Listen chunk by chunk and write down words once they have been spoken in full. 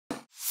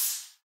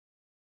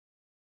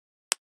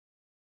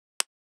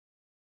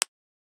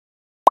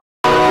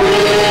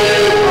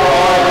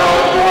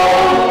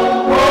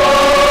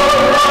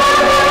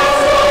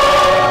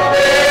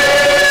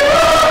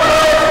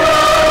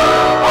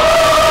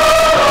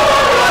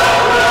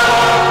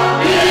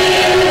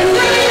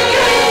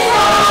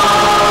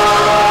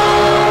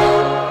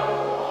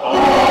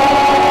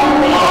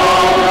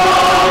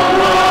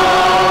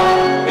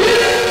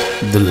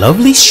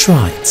lovely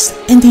strides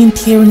and the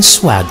endearing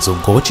swags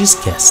of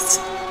gorgeous guests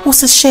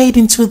was a shade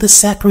into the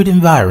sacred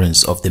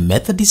environs of the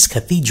Methodist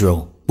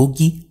Cathedral,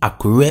 Bugi,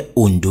 Akure,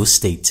 Ondo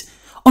State,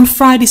 on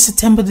Friday,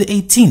 September the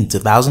 18th,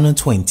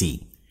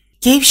 2020,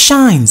 gave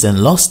shines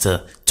and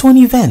luster to an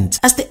event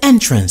as the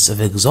entrance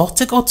of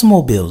exotic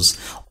automobiles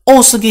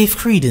also gave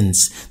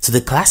credence to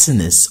the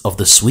classiness of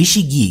the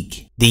swishy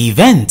gig. The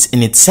event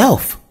in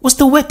itself was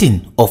the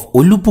wedding of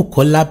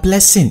Olubukola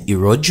Blessing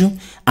Iroju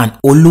and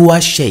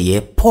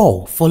Oluwaseye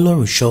Paul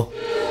Folorusho.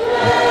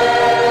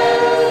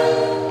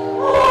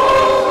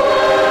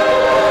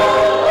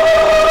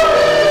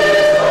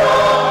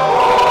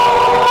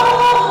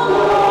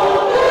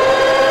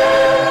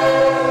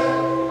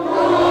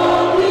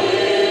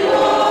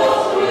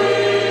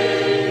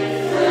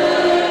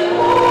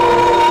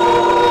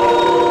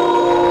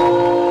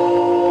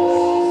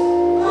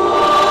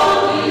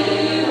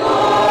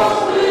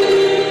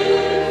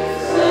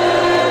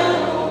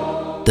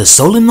 The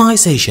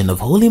solemnization of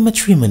holy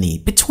matrimony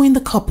between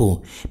the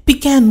couple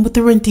began with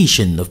the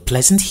rendition of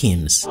pleasant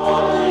hymns.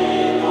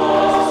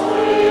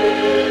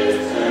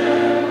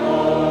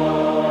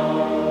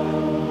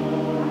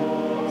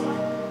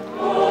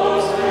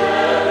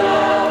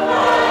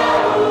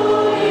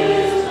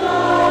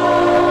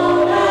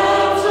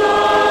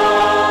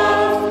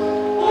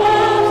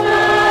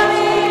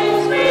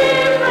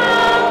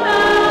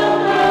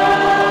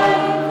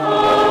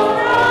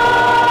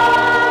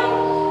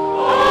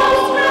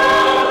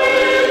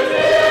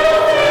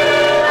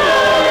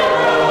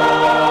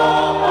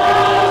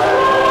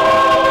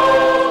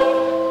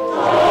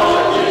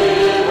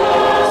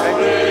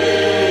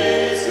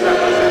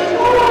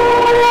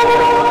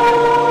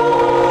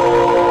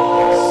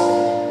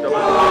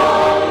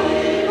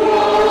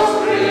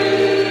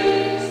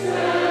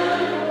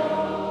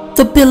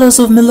 The billows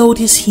of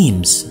melodious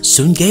hymns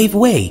soon gave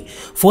way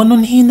for an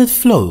unhindered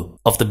flow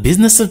of the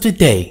business of the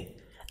day,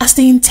 as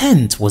the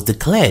intent was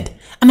declared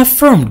and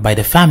affirmed by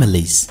the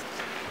families.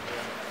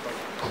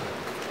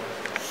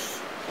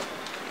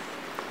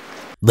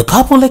 The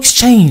couple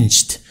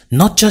exchanged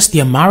not just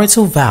their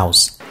marital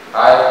vows.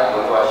 I,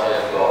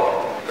 Oluwaseye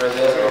God, in the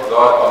presence of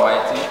God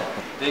Almighty,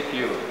 take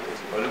you,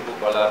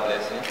 Olubukola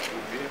Blessing,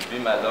 to be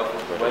my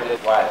lawful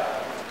wedded wife,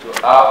 to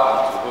have and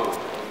to hold,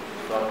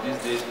 from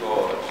this day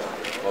forward,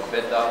 for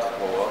better,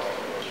 for worse,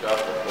 for sharp,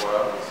 for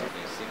poorer,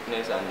 in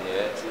sickness and in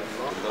health, to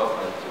love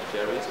and to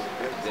cherish,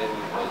 dead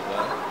with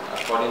husband,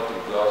 according to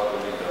God's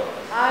holy law.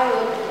 I,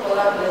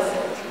 Olubukola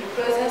Blessing, in the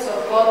presence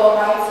of God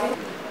Almighty,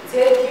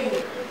 take you,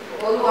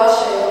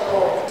 Oluwaseye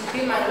God, to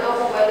be my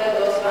lawful wedded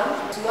husband,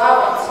 to have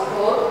and to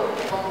hold,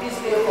 from this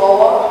day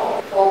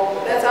forward, for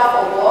better,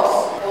 for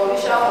worse, for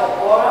richer, for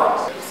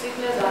poorer, in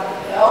sickness and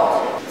in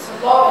health, to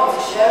love and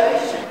to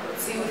cherish,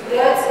 till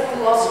death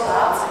do us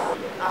part.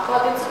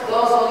 According to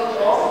God's holy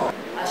law,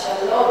 I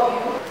shall love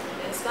you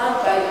and stand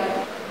by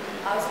you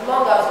as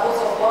long as both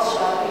of us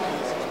shall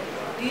live.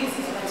 This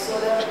is my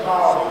solemn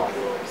vow,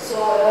 so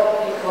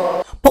help me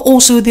God. But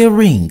also their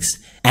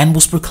rings, and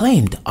was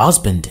proclaimed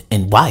husband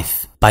and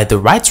wife by the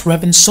Right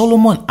Reverend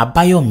Solomon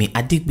Abayomi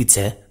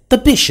Adigbite, the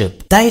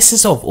Bishop,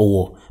 Diocese of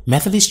Owo,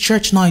 Methodist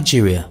Church,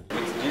 Nigeria.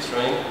 With this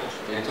ring,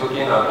 in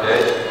token of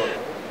pledge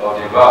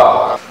of the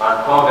vow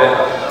and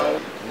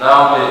covenant,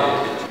 now made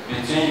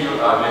between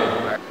you and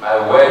me, I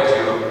wed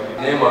you in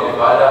the name of the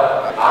Father,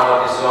 and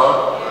of the Son,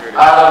 and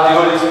of the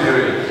Holy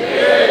Spirit.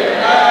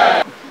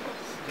 Amen.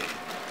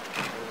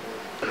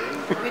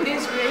 With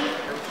this ring,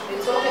 the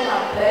token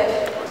and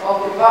pledge of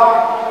the vow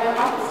and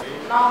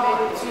covenant, now made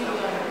between you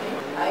and me,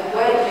 I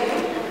wed you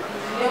in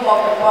the name of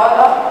the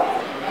Father,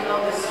 and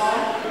of the Son,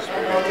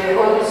 and of the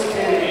Holy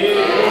Spirit.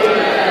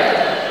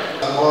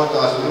 Amen. As much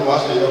as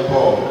Oluwaseye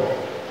Paul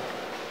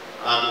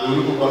and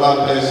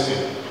Olubukola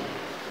Blessing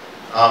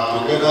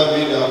have together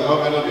made their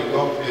covenant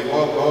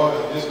before God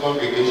in this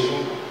congregation,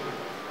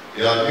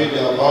 they have made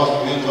their vows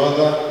to each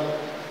other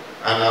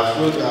and have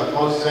shown their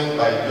consent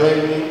by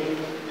joining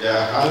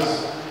their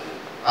hands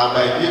and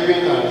by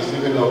giving and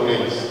receiving of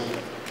rings.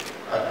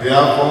 And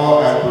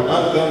therefore, I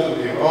pronounce them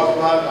to be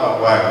husband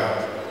and wife.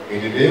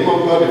 In the name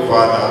of God the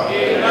Father,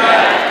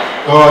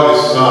 Amen. God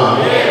the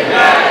Son, Amen.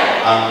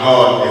 And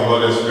God the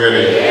Holy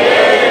Spirit.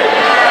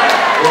 Amen.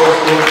 Those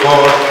who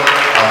God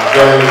have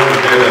joined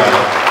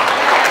together.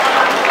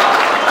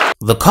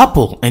 The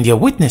couple and their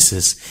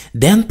witnesses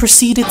then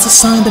proceeded to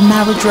sign the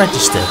marriage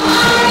register.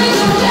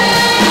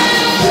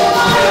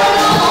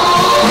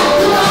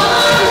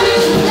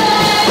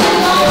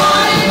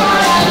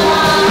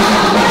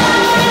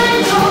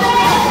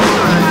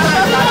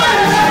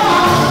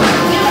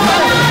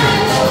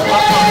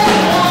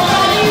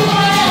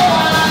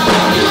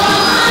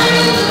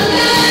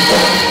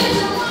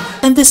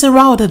 And this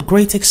aroused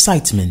great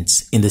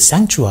excitement in the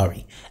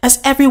sanctuary as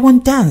everyone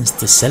danced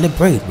to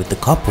celebrate with the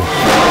couple.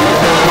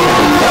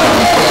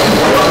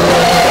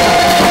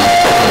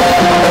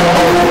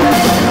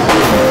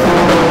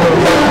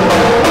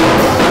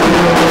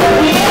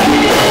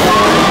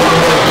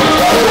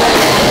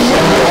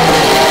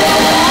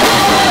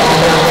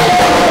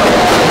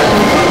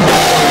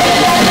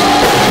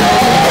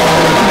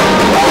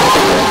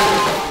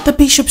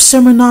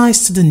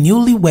 sermonized to the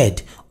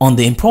newlywed on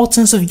the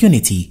importance of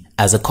unity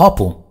as a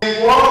couple. The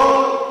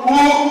one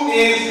who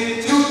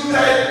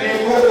instituted the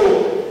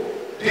home,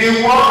 the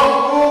one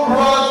who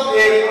brought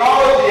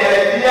about the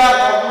idea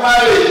of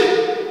marriage,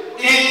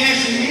 it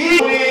is he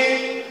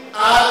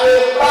and the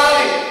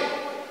marriage.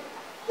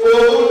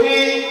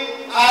 Only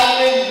and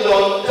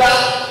Yonda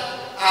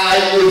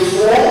and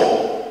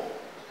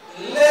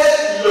let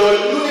your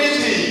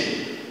unity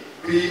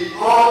be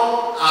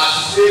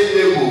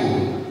unassailable.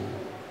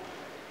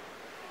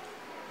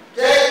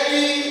 Jẹ́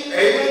kí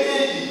ẹ̀yin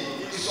méjèèjì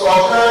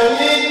ìṣọ̀kan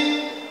yín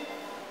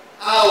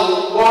a ò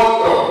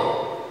gbọ́dọ̀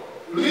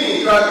rí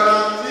nǹkan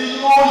kan tí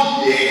yóò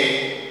yẹ.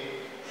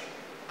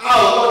 A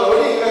ò gbọ́dọ̀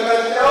rí nǹkan kan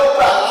tí ó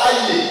gbà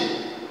láàyè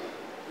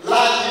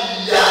láti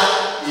ya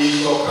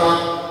ìṣọ̀kan.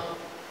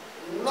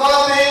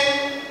 Nothing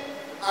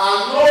and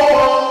no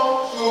one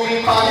should be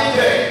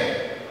permitted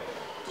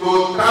to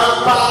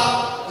tamper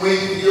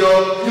with your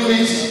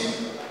unity.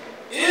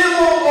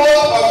 Even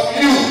most of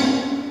you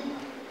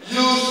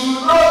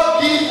should not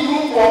give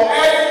room for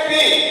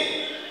anything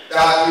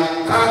that will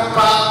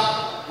tamper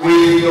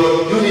with your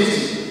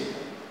unity.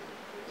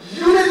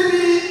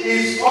 Unity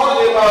is all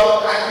about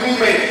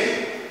agreement.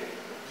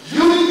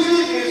 Unity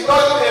is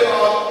talking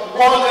about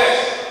oneness.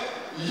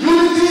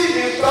 Unity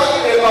is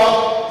talking about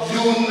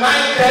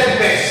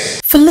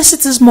unitedness.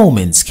 Felicitous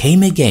moments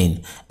came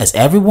again as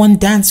everyone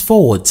danced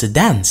forward to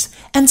dance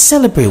and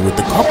celebrate with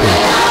the couple.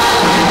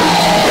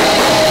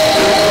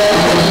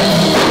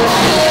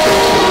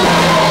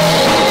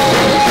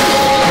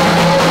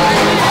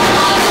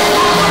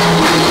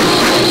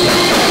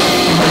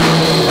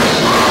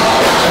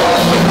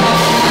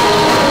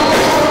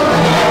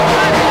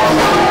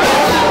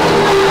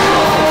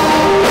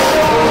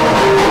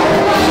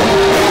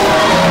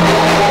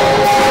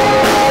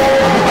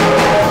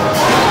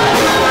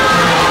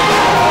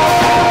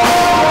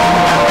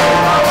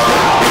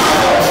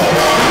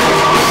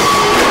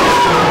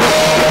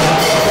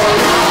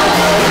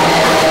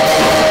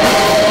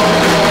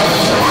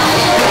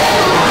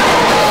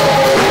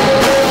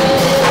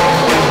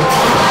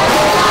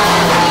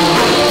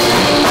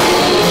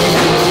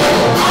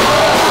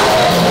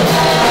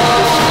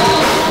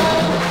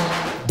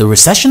 The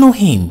recessional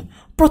hymn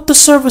brought the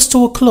service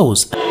to a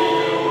close.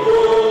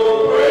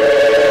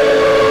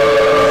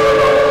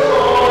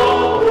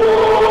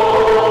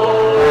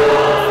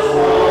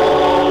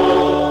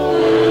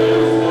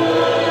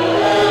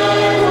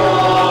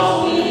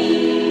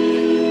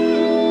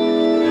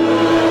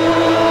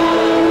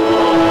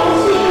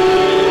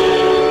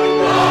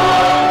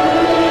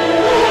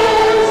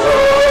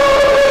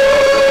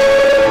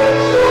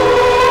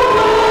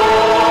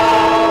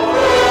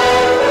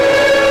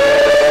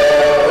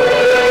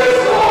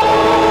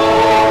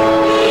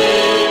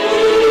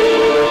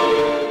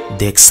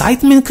 The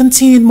excitement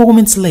continued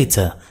moments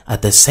later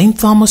at the St.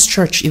 Thomas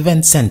Church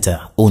Event Center,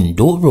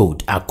 Ondo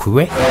Road,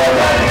 Akure.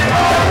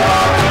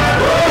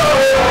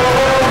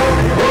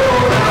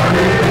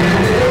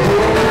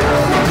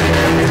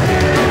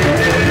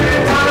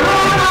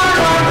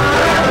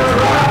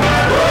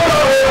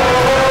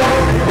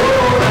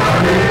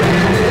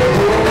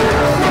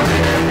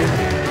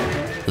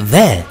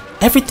 There,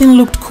 everything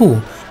looked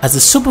cool as the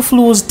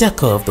superfluous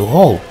decor of the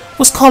hall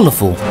was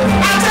colorful.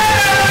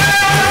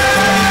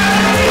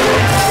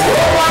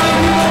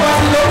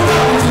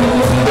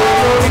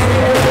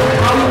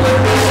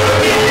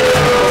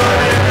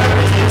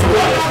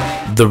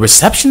 The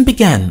reception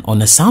began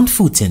on a sound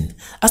footing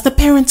as the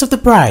parents of the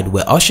bride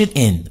were ushered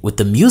in with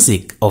the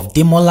music of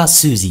Demola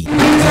Susie.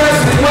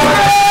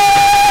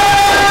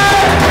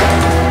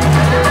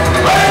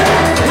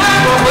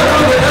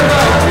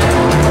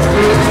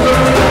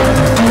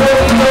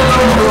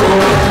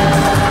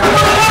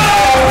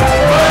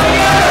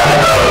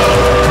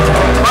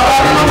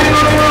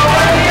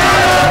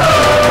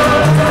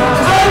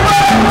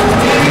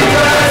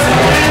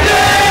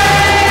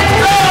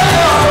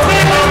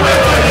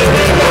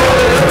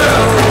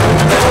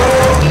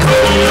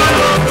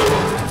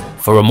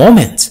 For a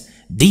moment,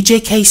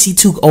 DJ Casey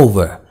took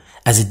over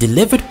as he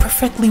delivered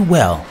perfectly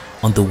well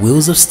on the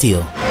wheels of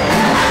steel.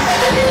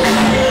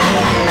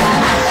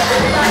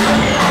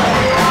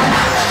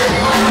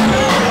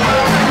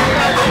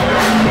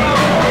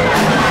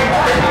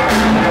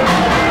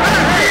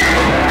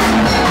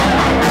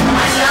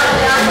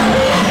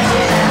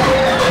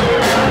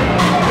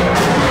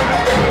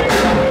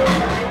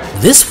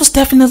 This was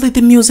definitely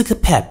the musical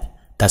pep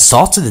that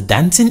saw to the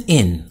dancing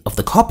in of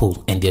the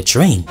couple and their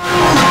train.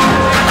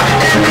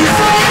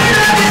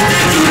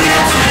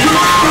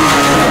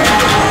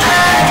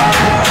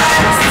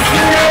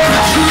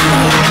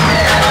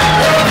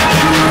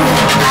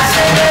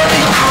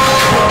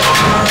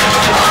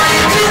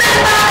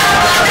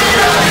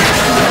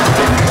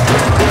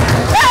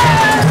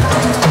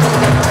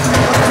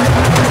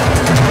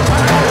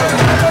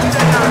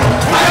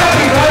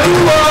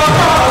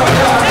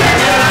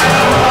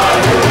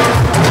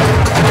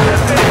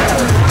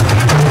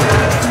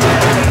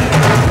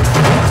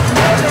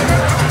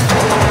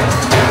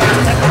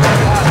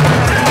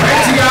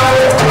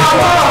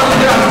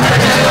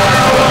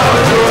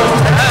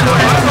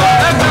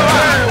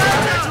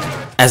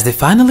 As they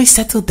finally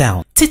settled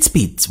down,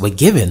 tidbits were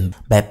given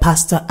by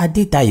Pastor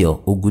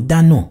Adedayo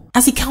Ogudano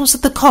as he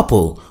counseled the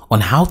couple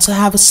on how to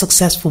have a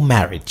successful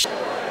marriage.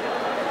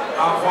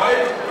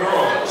 Avoid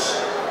grudge,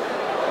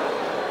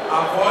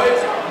 avoid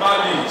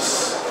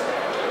malice,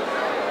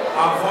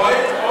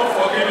 avoid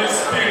unforgiving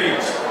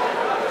spirit,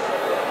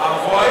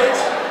 avoid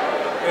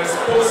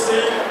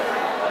exposing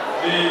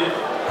the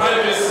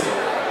privacy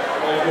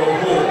of your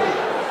home.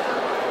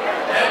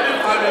 Every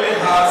family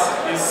has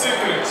a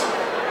secret,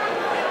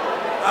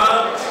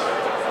 and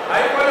I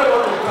really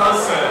want to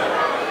counsel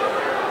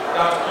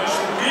that you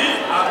should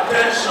give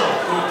attention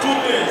to two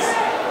things,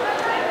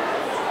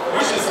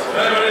 which is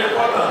very, very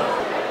important.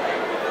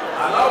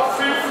 Allow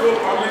free flow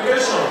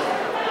communication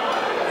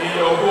in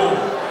your home,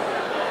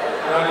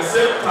 and at the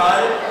same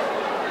time,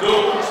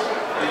 don't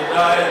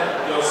deny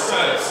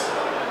yourselves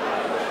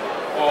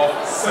of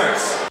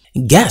sex.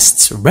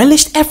 Guests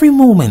relished every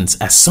moment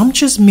as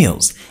sumptuous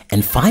meals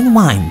and fine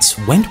wines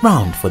went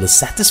round for the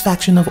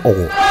satisfaction of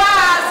all.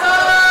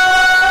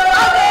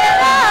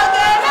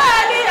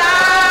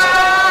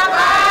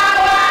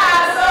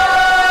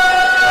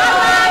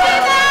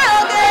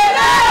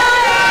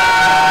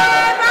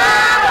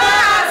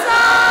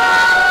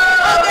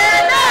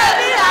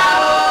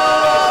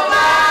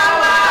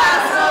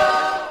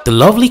 The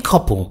lovely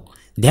couple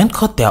then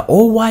cut their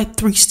all-white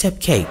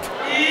three-step cake.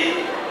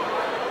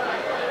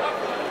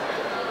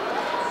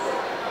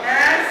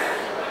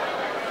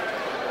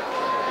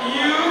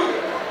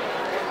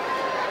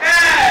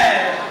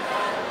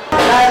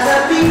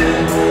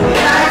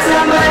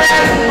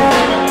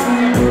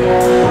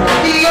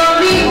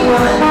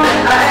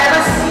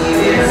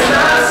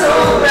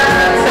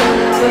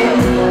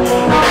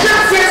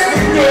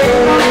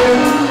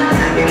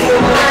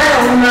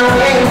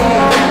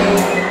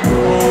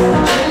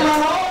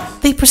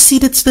 They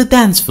proceeded to the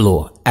dance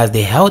floor as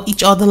they held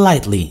each other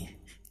lightly,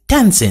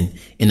 dancing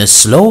in a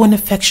slow and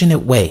affectionate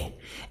way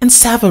and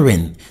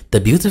savoring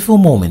the beautiful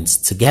moments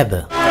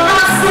together.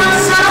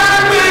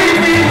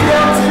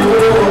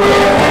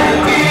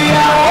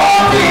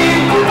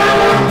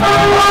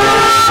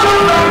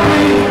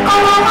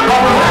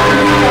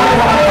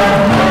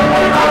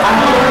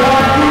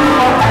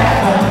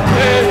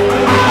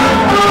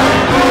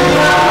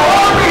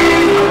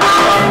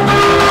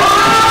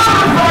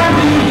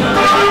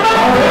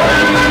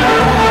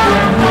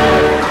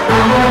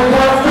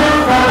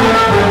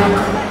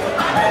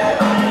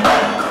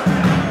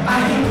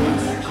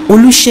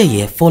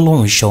 Olusheye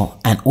Folorunso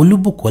and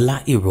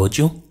Olubukola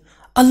Iroju,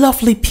 a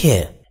lovely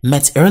pair,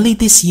 met early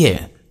this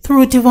year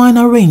through a divine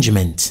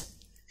arrangement.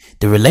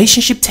 The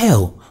relationship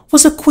tale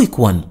was a quick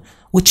one,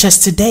 which has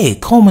today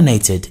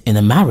culminated in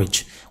a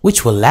marriage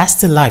which will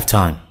last a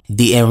lifetime.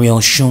 The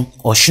Osun,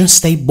 Osun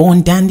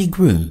State-born dandy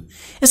groom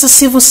is a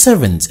civil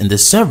servant in the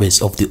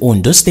service of the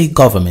Ondo State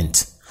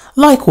government.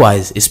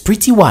 Likewise, his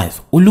pretty wife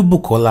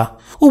Olubukola,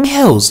 who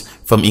hails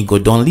from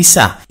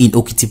Igodon-Lisa in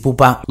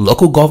Okitipupa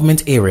local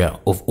government area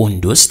of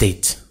Ondo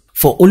State.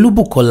 For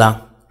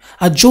Olubukola,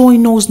 her joy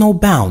knows no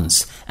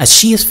bounds as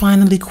she has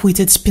finally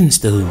quitted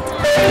spinsterhood.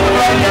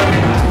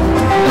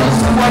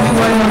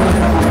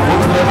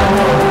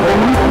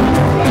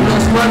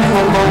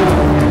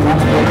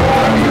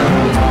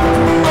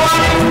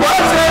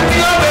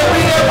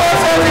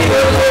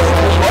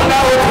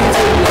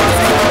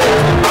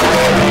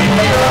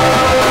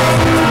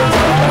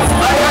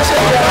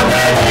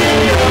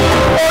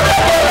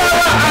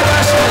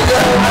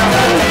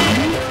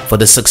 For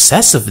the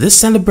success of this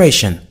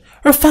celebration,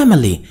 her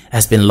family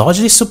has been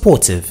largely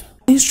supportive.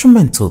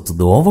 Instrumental to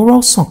the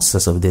overall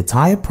success of the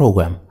entire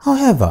program,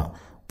 however,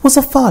 was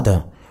her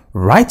father,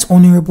 Right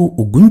Honorable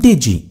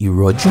Ogundeji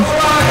Iroju.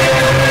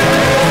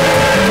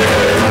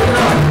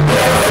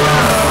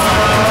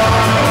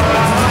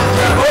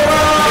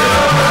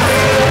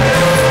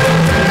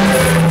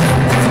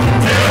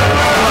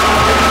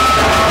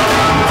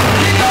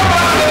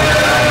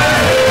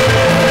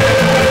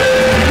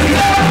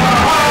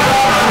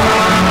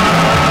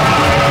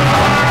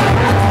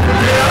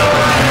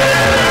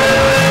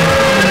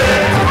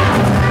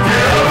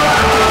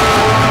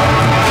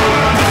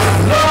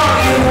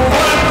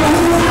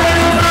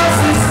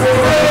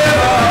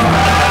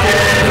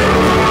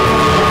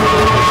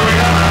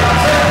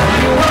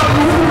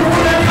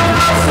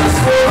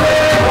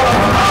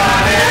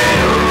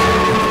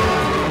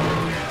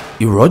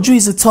 Iroju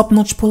is a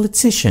top-notch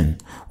politician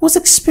whose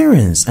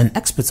experience and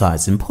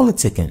expertise in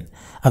politicking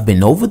have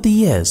been over the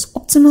years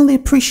optimally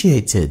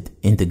appreciated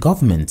in the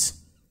government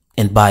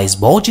and by his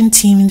bulging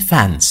team in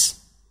fans.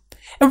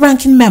 A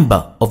ranking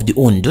member of the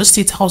Ondo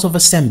State House of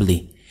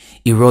Assembly,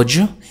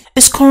 Iroju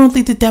is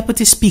currently the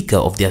Deputy Speaker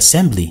of the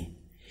Assembly.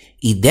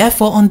 He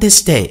therefore on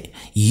this day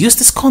used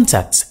his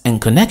contacts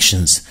and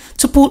connections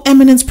to pull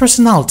eminent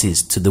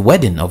personalities to the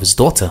wedding of his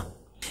daughter.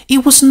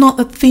 It was not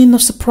a thing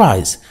of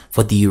surprise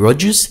for the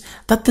Irojus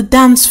that the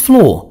dance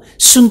floor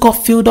soon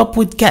got filled up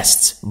with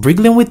guests,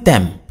 wriggling with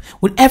them,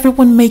 with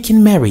everyone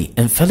making merry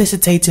and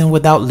felicitating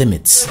without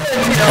limits.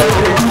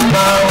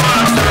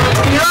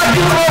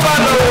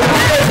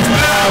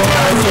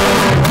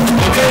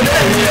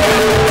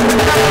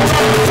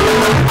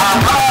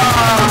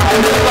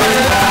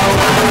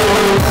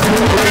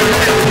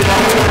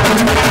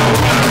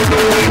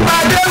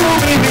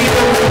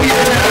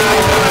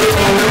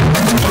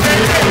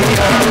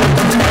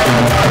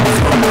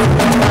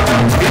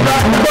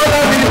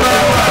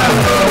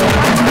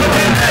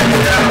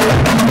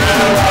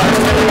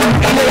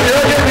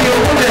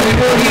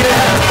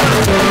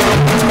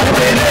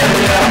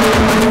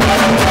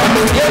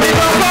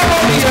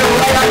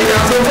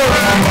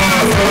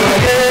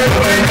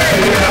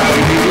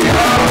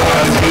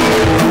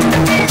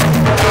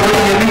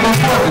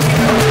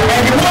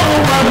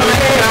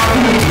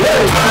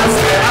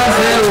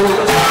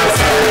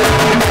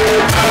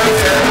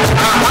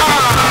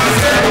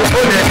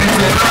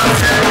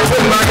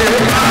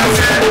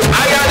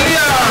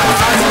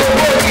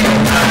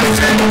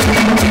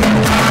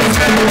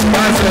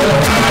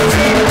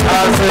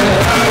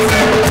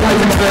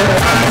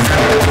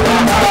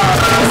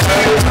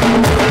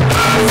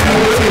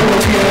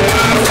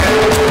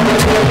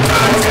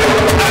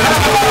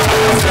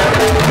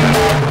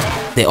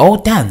 They all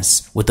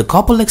dance with the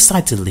couple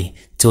excitedly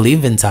till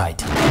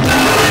eventide.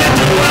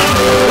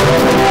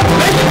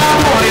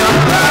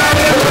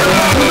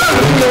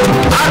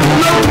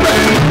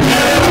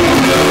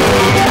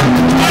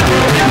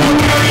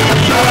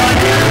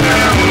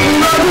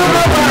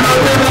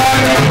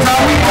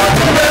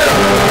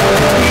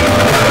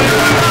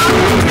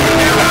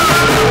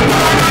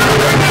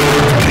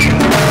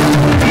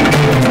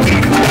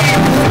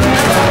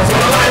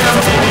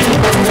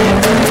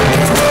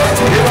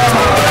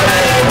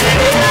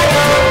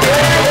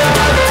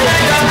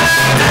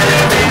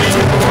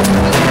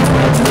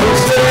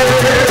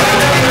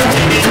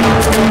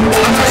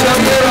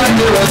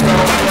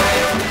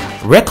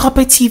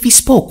 Redcarpet TV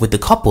spoke with the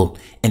couple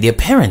and their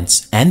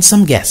parents and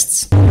some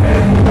guests.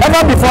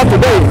 Ever before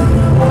today,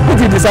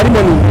 which is the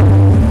ceremony,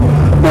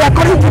 we are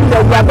encouraging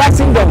them, we are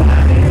advising them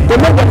to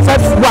make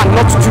themselves one,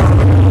 not two,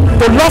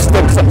 to love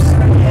themselves.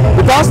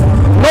 Because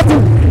nothing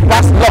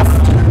was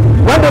loved.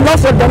 When they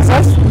love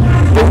themselves,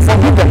 they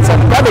forgive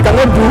themselves. That they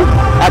cannot do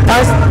at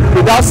times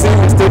without seeing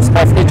mistakes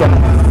of each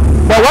other.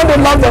 But when they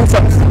love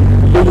themselves,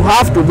 they will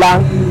have to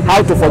learn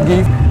how to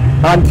forgive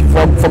and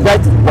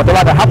forget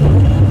whatever that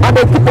happened. And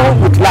they keep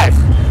on with life.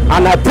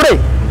 And I pray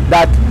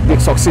that they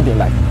succeed in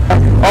life.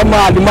 Ọmọ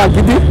àlùmọ́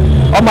gidi,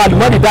 ọmọ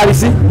àlùmọ́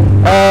ìdárísí,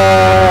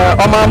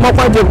 ọmọ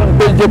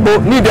mọ́pọ́njẹ́gbò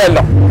nídìí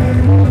ẹ̀lọ́,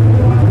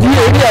 yí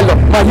èrí ẹ̀lọ́,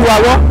 máa yí wa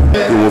wọ́.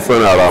 Kí wọ́n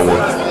fẹ́ràn ara wọn,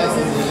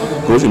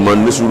 kí wọ́n sì máa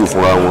ní sùúrù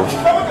fúnra wọn.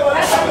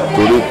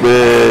 Torí pé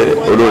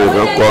olórin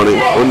kan kọrin,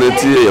 ó ní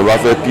tí èèyàn bá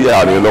fẹ́ kí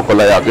àárín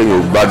lọ́kọláya kéèyàn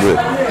ó gbádùn ẹ̀,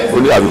 ó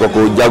ní àbí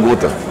kọ́kọ́ jágùn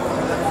tán,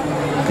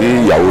 kí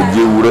ìyàwó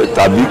jẹ́ ewúrẹ́,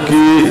 tàbí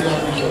kí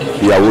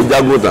ìyàwó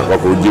jágùn tán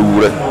kọ́kọ́ jẹ́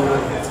ewúrẹ́.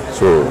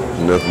 So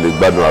iná fi lè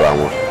gbádùn ara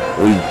wọn.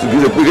 Kì í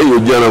ṣe pé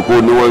kéèyàn jẹ́ ẹranko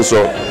ni wọ́n ń sọ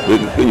pé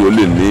kéèyàn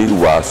lè ní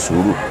ìwà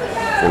sùúrù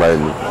fúnra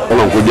ẹni.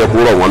 Ọlọ́run kó jẹ́ kó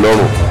rọ̀ wọ́n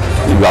lọ́rùn,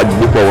 ìgbà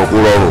gbépọ̀ wọn kó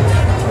rọrùn,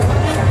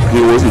 kí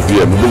wọ́n sì fi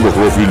ẹ̀mí gbogbo kí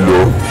wọ́n fi lò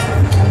ó,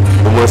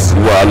 kó mọ̀ sí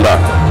wàhálà.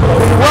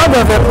 One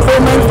of the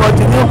payment for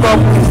the new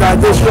couple is that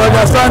they should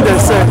understand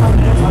themselves.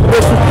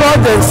 They should call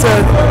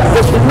themselves.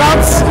 They should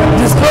not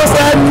disclose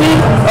any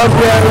of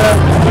their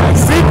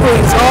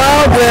secrets or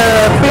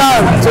their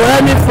plan to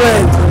any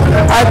friend.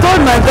 I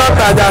told my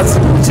daughter that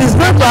she's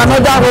going to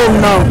another home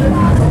now.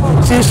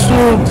 She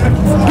should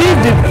give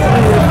the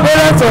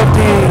parents of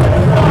the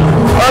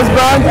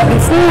husband the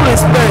full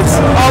respect.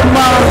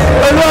 Ọmọ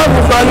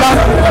Olúwàbùkọ́lá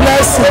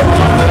blessing.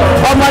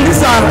 Ọmọ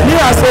Lisa ní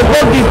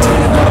àṣegbógìdì.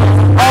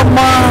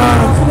 Ọmọ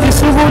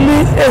Ìṣubúlí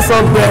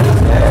Èsọ̀gbẹ̀.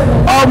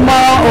 Ọmọ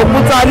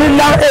Òkúta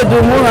lílá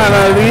Èdùmú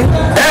Àràrí.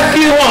 Ẹ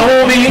kí wọ́n hó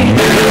mi.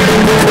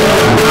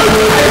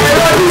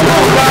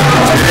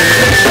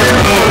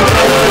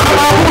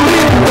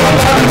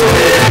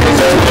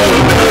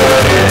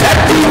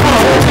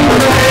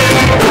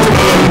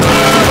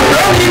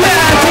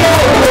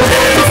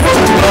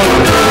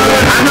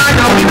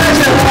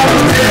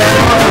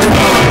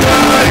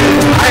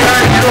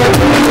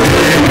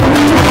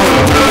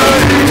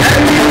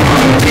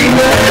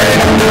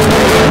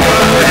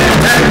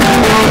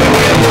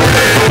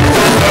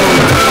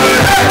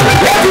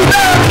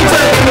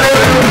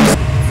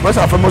 First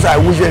and foremost, I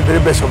wish you the very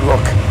best of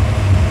luck.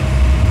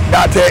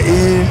 That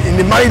in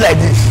a marriage like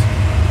this,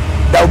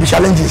 there will be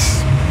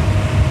challenges,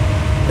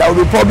 there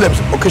will be problems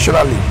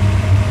occasionally,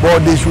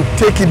 but they should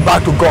take it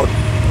back to God,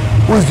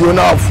 who is the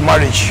owner of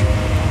marriage.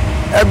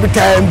 Every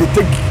time they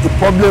take the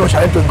problem or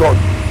challenge to God,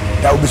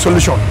 there will be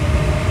solution.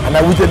 And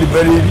I wish them a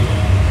very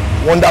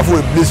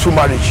wonderful, blissful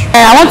marriage.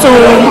 I want to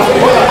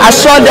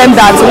assure them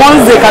that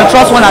once they can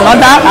trust one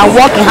another and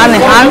work hand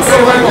in hand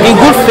in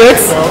good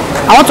faith,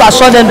 I want to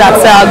assure them that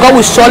God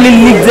will surely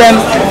lead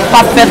them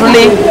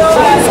perfectly.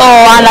 So,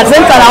 and at the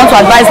same time, I want to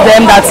advise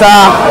them that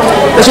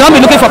they should not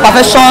be looking for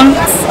perfection.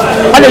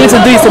 All they need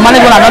to do is to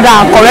manage one another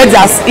and correct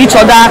each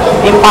other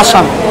in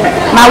passion.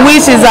 My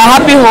wish is a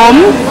happy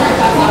home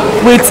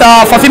with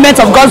fulfillment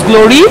of God's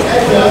glory,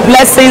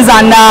 blessings,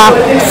 and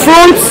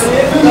fruits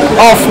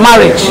of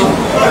marriage.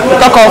 We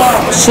talk of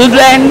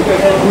children,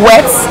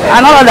 wealth,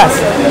 and all of that,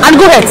 and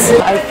good health.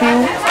 I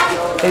feel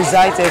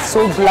excited,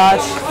 so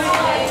glad.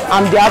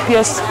 I'm the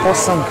happiest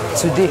person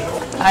today.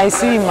 I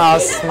see him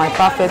as my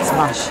perfect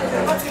match,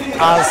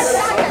 as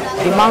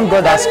the man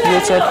God has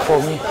created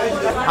for me,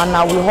 and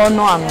I will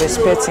honor and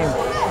respect him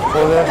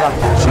forever.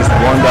 She's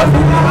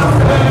wonderful.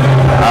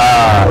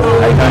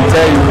 I can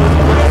tell you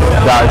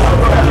that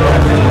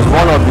it's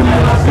one of the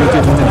most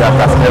beautiful things that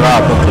has ever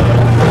happened to me.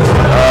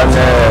 And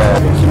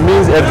she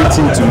means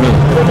everything to me.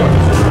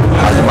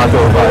 As a matter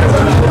of fact,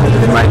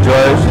 she's my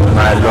joy, she's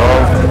my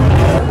love.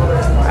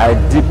 I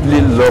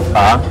deeply love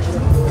her.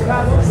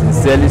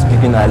 Sincerely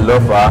speaking, I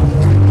love her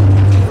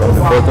from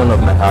the bottom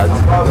of my heart,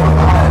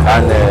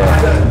 and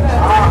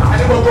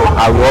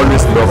I will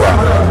always love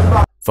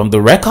her. From the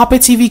Redcarpet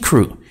TV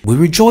crew, we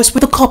rejoice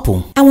with the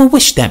couple and we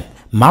wish them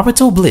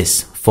marital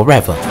bliss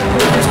forever.